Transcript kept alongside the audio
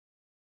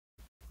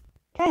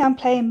Okay, I'm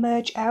playing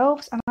Merge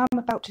Elves and I'm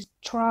about to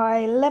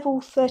try level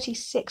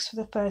 36 for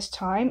the first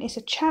time. It's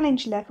a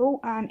challenge level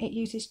and it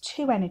uses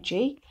 2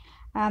 energy.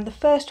 And the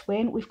first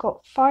win, we've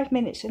got 5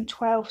 minutes and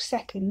 12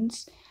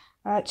 seconds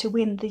to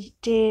win the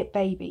Dear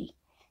Baby.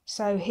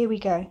 So here we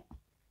go.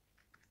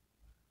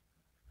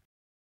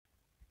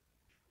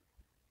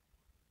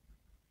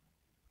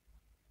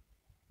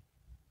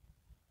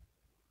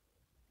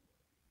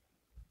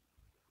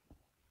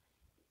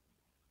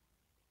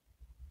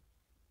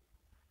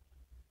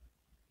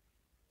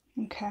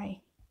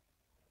 Okay.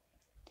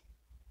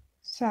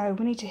 So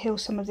we need to heal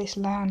some of this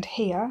land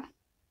here.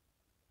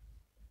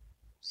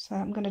 So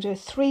I'm going to do a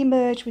 3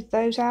 merge with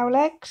those owl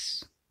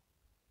eggs.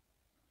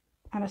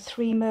 And a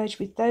 3 merge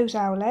with those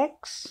owl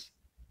eggs.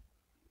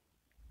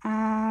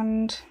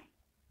 And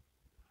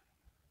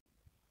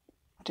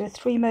I'll do a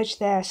 3 merge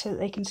there so that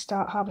they can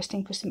start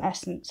harvesting for some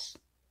essence.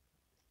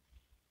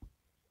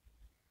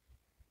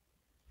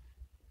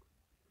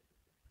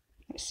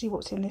 Let's see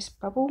what's in this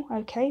bubble.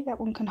 Okay, that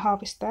one can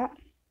harvest that.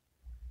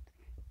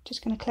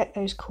 Just going to collect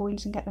those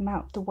coins and get them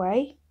out of the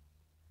way.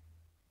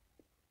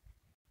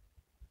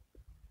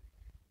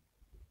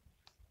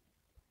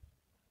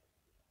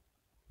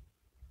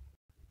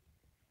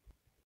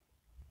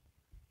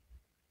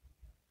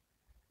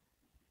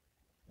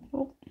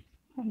 Oh,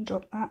 and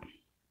drop that.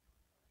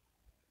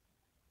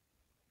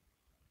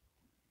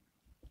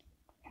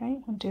 Okay,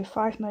 I'm going to do a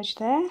 5 merge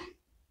there.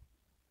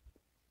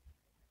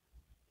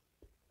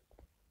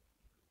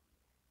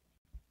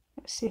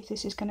 Let's see if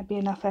this is going to be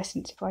enough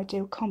essence if I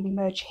do a combi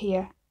merge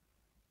here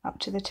up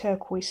to the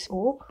turquoise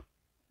orb.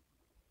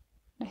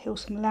 I'm going to heal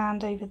some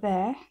land over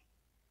there.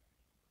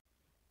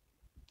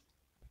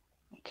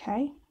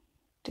 Okay,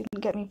 didn't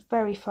get me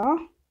very far.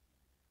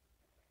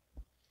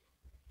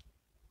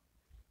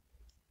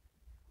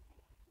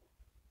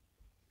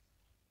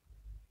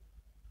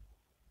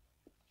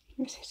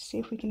 Let's see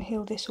if we can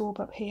heal this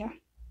orb up here.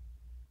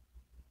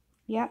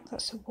 Yep,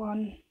 that's a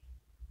 1.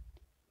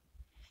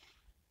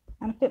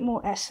 And a bit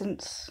more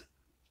essence.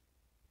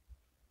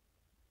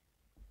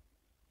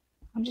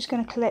 I'm just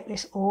going to collect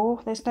this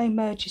ore. There's no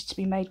merges to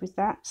be made with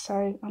that,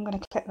 so I'm going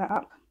to collect that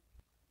up.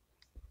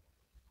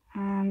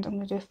 And I'm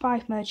going to do a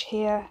 5 merge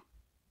here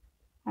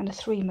and a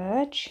 3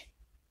 merge.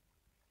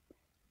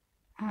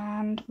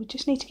 And we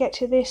just need to get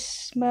to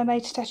this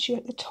mermaid statue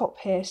at the top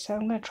here, so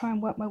I'm going to try and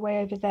work my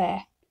way over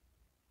there.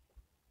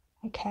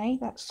 Okay,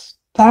 that's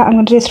that. I'm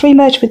going to do a 3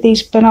 merge with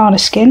these banana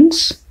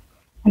skins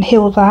and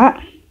heal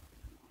that.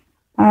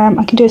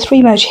 I can do a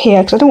 3 merge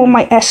here because I don't want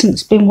my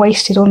essence being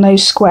wasted on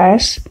those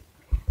squares.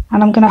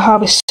 And I'm going to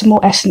harvest some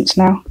more essence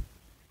now.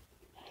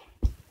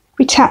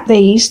 We tap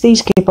these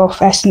give off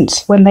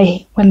essence when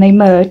they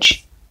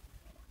merge.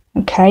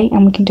 Okay,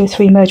 and we can do a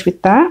 3 merge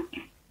with that.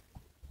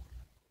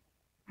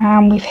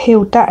 And we've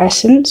healed that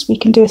essence. We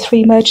can do a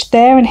 3 merge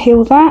there and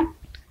heal that.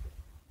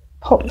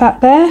 Pop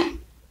that there.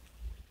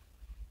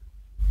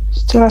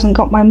 Still hasn't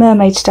got my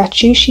mermaid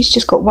statue. She's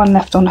just got 1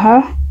 left on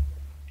her.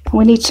 And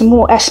we need some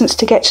more essence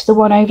to get to the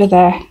one over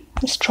there.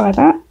 Let's try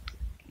that.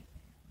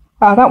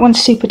 Ah, that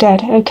one's super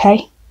dead.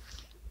 Okay.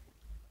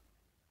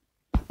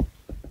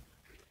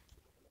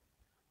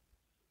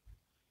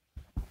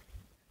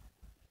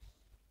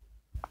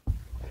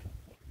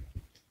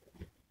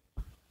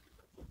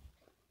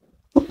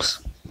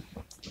 Oops.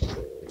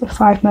 The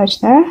 5 merge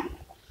there.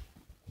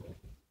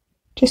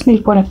 Just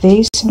need one of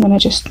these. I'm going to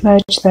just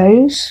merge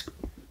those.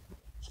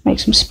 Make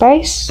some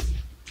space.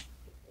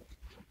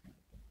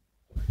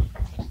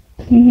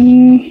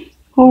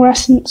 More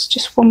essence.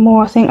 Just 1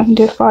 more. I think I can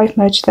do a 5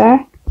 merge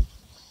there.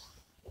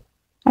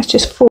 That's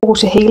just 4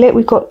 to heal it.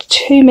 We've got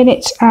 2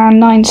 minutes and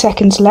 9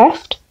 seconds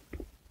left.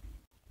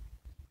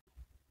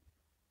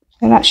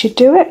 So that should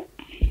do it.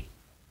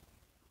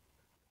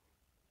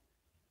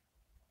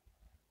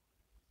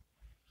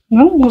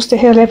 No, wants to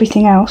heal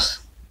everything else.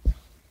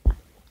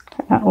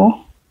 Take that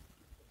all.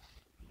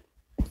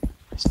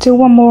 Still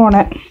 1 more on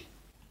it.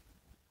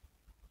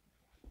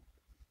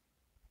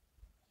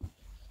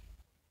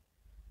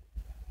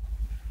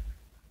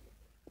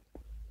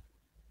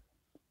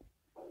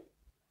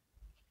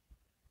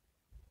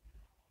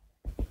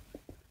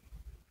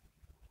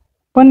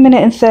 One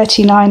minute and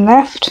 39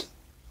 left.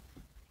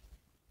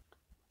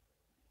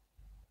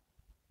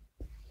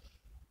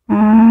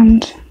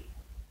 And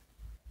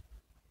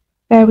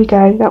there we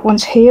go, that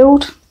one's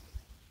healed.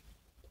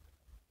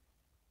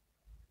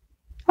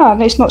 Oh,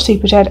 no, it's not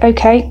super dead.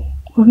 Okay,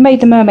 we've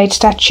made the mermaid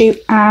statue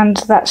and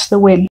that's the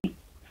win.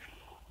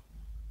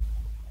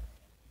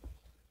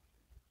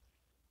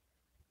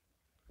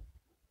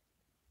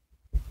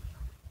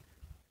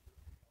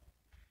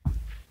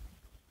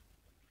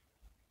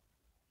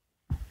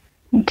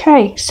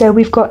 Okay, so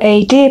we've got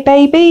a Dear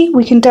Baby.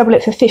 We can double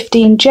it for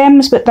 15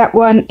 gems, but that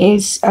one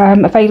is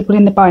available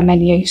in the buy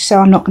menu, so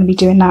I'm not going to be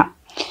doing that.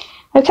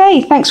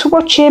 Okay, thanks for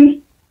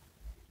watching.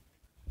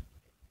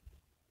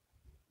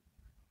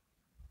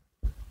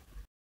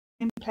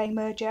 I'm playing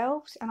Merge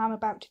Elves and I'm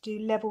about to do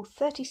level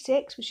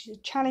 36, which is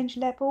a challenge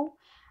level,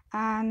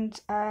 and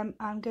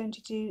I'm going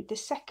to do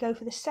go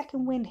for the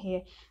second win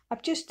here.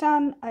 I've just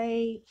done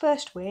a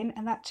first win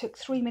and that took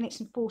 3 minutes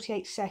and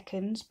 48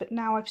 seconds, but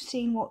now I've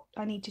seen what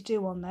I need to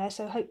do on there,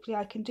 so hopefully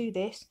I can do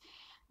this,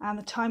 and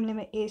the time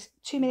limit is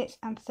 2 minutes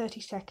and 30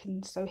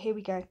 seconds, so here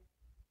we go.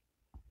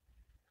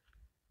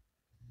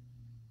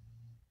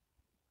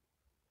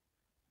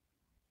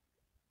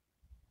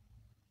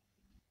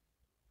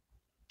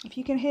 If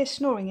you can hear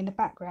snoring in the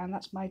background,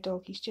 that's my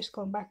dog. He's just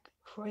gone back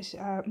for his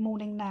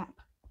morning nap.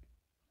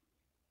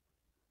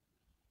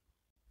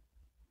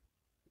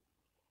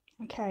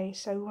 Okay,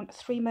 so we want a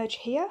 3 merge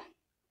here.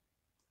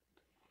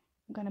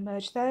 I'm going to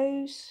merge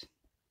those.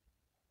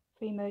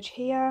 3 merge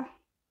here.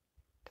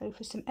 Go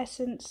for some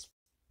essence.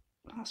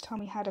 Last time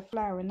we had a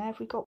flower in there. Have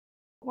we got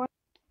one?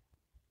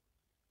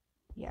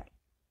 Yeah,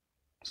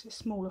 it's a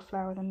smaller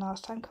flower than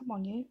last time. Come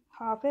on, you.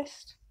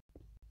 Harvest.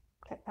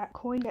 Get that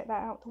coin, get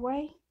that out the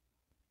way.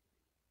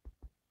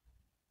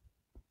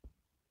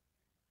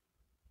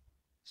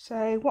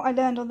 So what I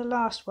learned on the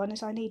last one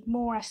is I need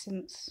more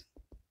essence.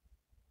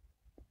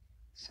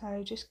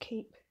 So just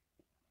keep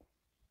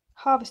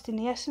harvesting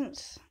the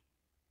essence.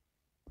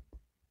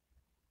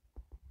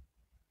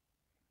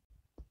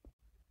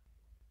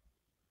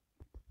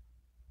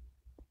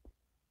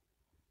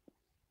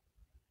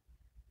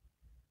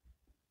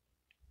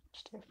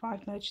 Just do a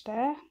 5 merge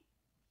there.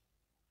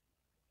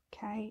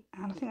 Okay,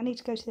 and I think I need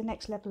to go to the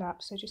next level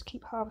up, so just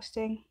keep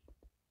harvesting.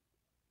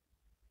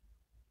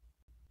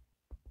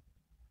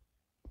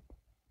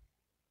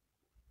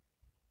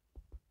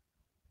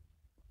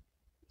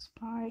 That's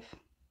 5.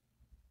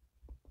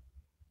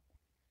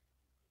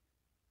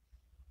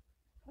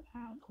 Put that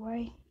out of the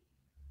way.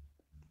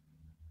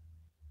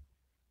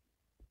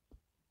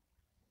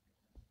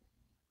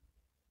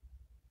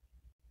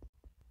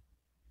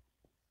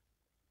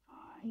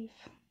 5.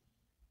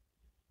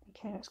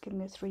 Okay, let's give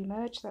me a 3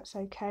 merge. That's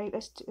okay.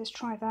 Let's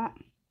try that.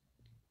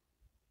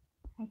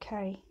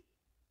 Okay.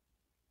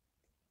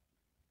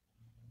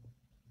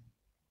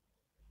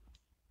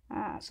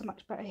 That's a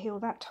much better heal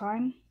that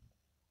time.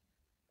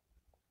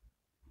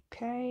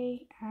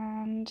 Okay,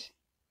 and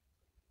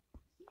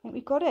I think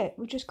we've got it.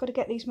 We've just got to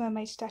get these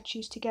mermaid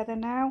statues together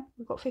now.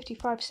 We've got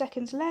 55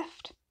 seconds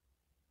left.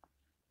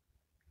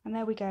 And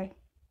there we go.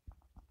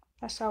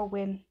 That's our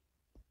win.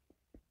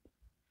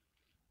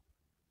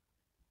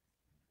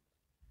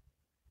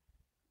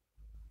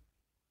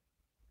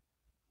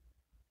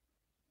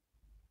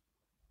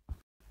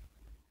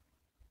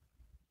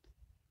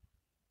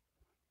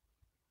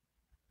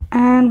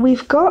 And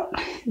we've got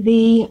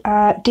the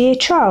Dear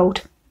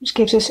Child, which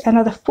gives us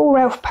another 4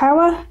 elf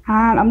power,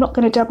 and I'm not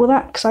going to double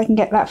that because I can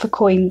get that for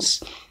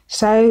coins.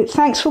 So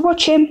thanks for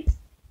watching.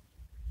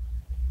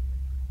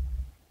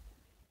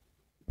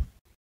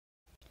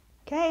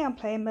 Okay, I'm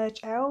playing Merge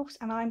Elves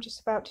and I'm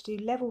just about to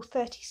do level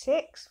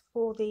 36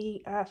 for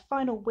the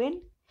final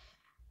win.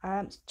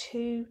 It's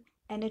 2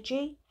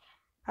 energy.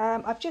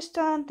 I've just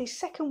done the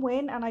second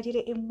win and I did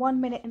it in 1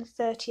 minute and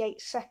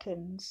 38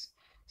 seconds.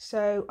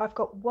 So I've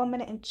got 1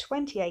 minute and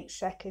 28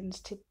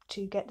 seconds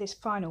to get this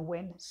final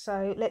win.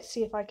 So let's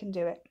see if I can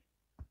do it.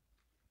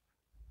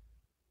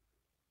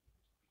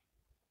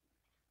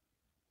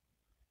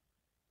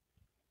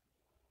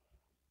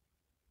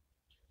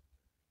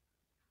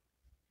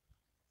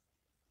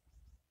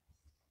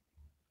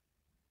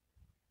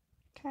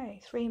 Okay,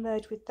 3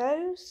 merge with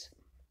those,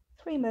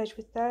 3 merge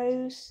with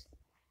those,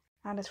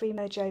 and a 3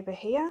 merge over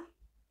here.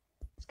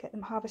 Let's get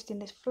them harvesting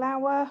this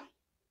flower.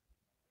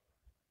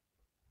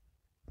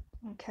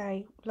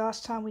 Okay,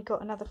 last time we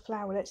got another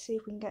flower. Let's see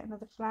if we can get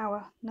another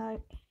flower.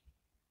 No.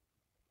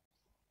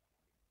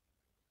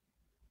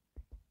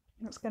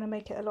 That's going to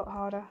make it a lot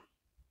harder.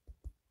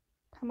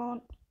 Come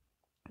on,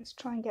 let's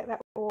try and get that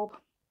orb.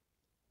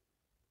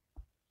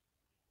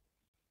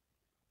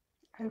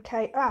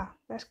 Okay,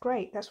 that's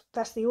great.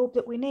 That's the orb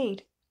that we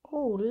need.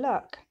 Oh,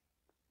 luck.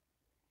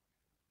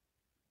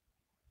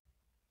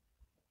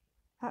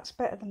 That's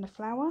better than the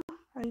flower.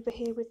 Over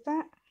here with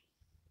that.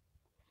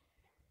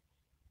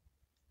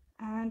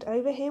 And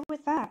over here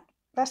with that.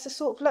 That's the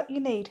sort of luck you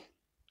need.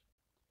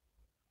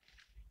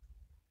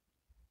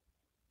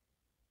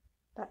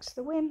 That's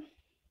the win.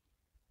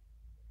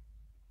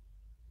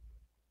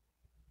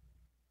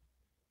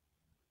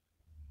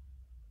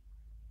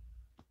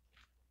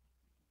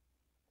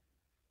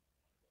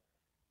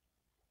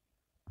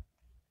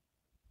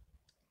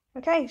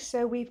 Okay,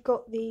 so we've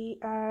got the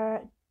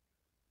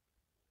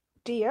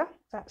deer.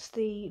 That's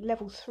the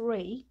level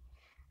 3.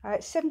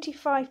 It's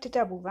 75 to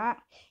double that.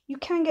 You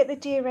can get the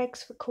deer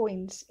eggs for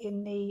coins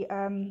in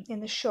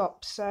the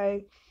shop, so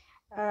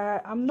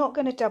I'm not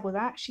going to double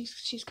that.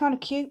 She's kind of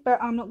cute,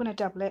 but I'm not going to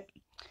double it.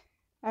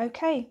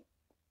 Okay,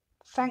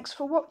 thanks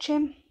for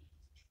watching.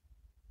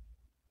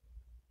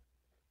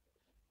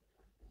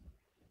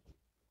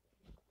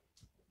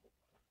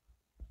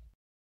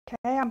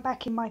 Okay, I'm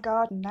back in my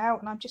garden now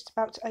and I'm just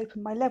about to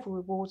open my level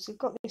rewards. We've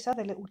got this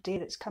other little deer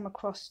that's come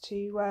across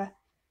to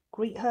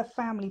greet her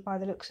family by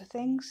the looks of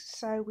things.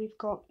 So we've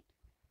got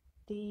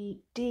the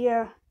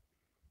deer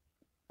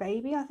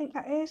baby, I think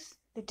that is,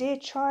 the dear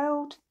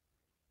child,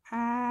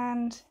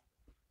 and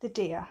the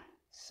deer.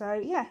 So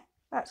yeah,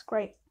 that's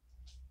great.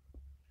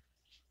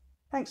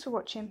 Thanks for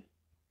watching.